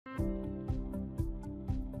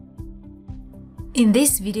In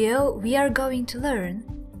this video, we are going to learn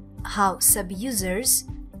how sub-users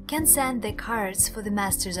can send their cards for the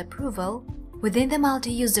master's approval within the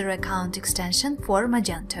multi-user account extension for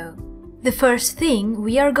Magento. The first thing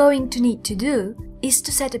we are going to need to do is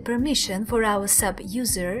to set a permission for our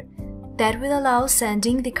sub-user that will allow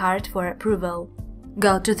sending the card for approval.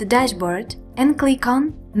 Go to the dashboard and click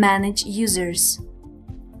on Manage Users.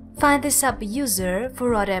 Find the sub-user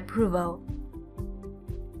for auto approval.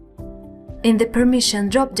 In the Permission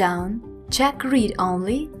drop-down, check Read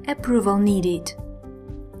Only, Approval Needed.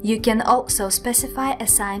 You can also specify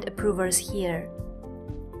assigned approvers here.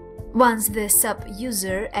 Once the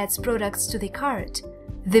sub-user adds products to the cart,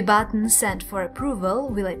 the button Send for Approval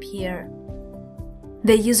will appear.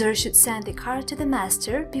 The user should send the card to the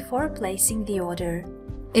master before placing the order.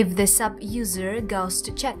 If the sub-user goes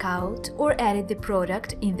to checkout or edit the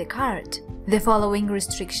product in the cart, the following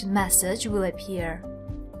restriction message will appear.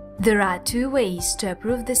 There are two ways to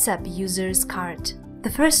approve the sub-user's cart.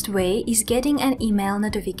 The first way is getting an email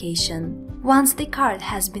notification. Once the cart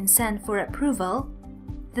has been sent for approval,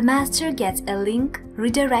 the master gets a link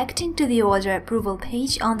redirecting to the order approval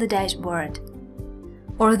page on the dashboard.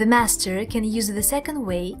 Or the master can use the second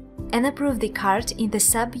way and approve the cart in the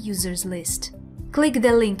sub-users list. Click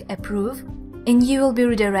the link Approve and you will be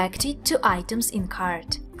redirected to items in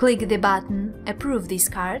cart. Click the button Approve this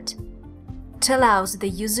cart. It allows the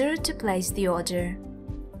user to place the order.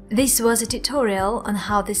 This was a tutorial on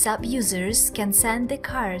how the sub-users can send the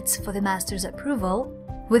cards for the master's approval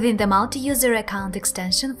within the multi-user account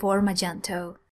extension for Magento.